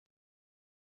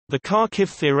The Kharkiv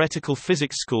Theoretical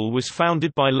Physics School was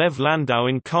founded by Lev Landau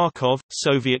in Kharkov,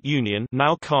 Soviet Union,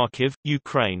 now Kharkiv,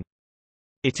 Ukraine.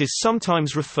 It is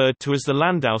sometimes referred to as the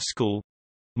Landau School.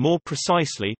 More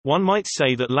precisely, one might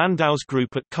say that Landau's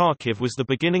group at Kharkiv was the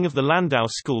beginning of the Landau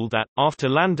School that, after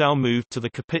Landau moved to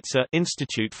the Kapitsa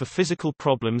Institute for Physical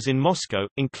Problems in Moscow,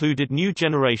 included new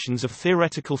generations of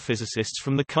theoretical physicists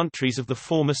from the countries of the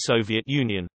former Soviet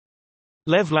Union.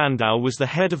 Lev Landau was the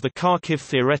head of the Kharkiv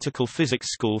Theoretical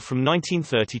Physics School from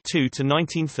 1932 to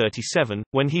 1937,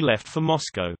 when he left for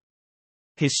Moscow.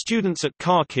 His students at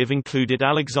Kharkiv included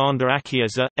Alexander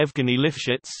Akieza, Evgeny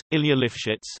Lifshitz, Ilya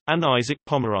Lifshitz, and Isaac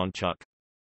Pomeranchuk.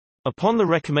 Upon the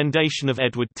recommendation of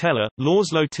Edward Teller,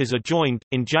 Laszlo Tisza joined,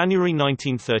 in January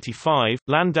 1935,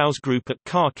 Landau's group at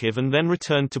Kharkiv and then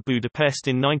returned to Budapest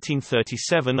in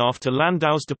 1937 after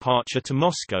Landau's departure to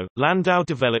Moscow. Landau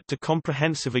developed a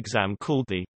comprehensive exam called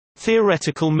the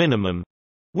theoretical minimum,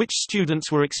 which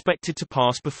students were expected to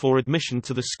pass before admission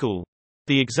to the school.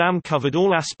 The exam covered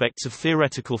all aspects of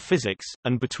theoretical physics,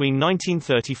 and between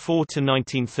 1934 to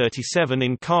 1937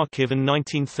 in Kharkiv and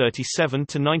 1937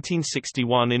 to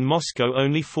 1961 in Moscow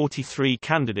only 43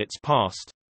 candidates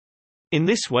passed. In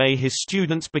this way his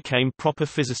students became proper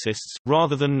physicists,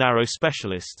 rather than narrow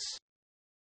specialists.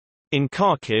 In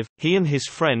Kharkiv, he and his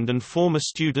friend and former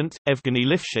student, Evgeny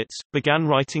Lifshitz, began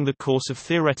writing the course of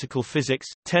theoretical physics,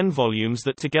 10 volumes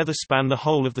that together span the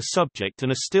whole of the subject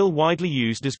and are still widely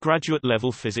used as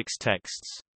graduate-level physics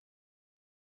texts.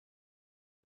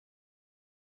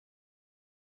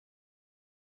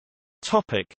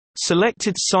 Topic: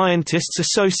 Selected scientists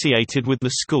associated with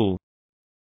the school.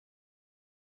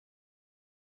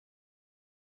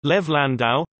 Lev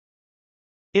Landau,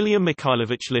 Ilya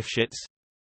Mikhailovich Lifshitz,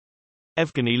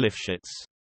 Evgeny Lifshitz.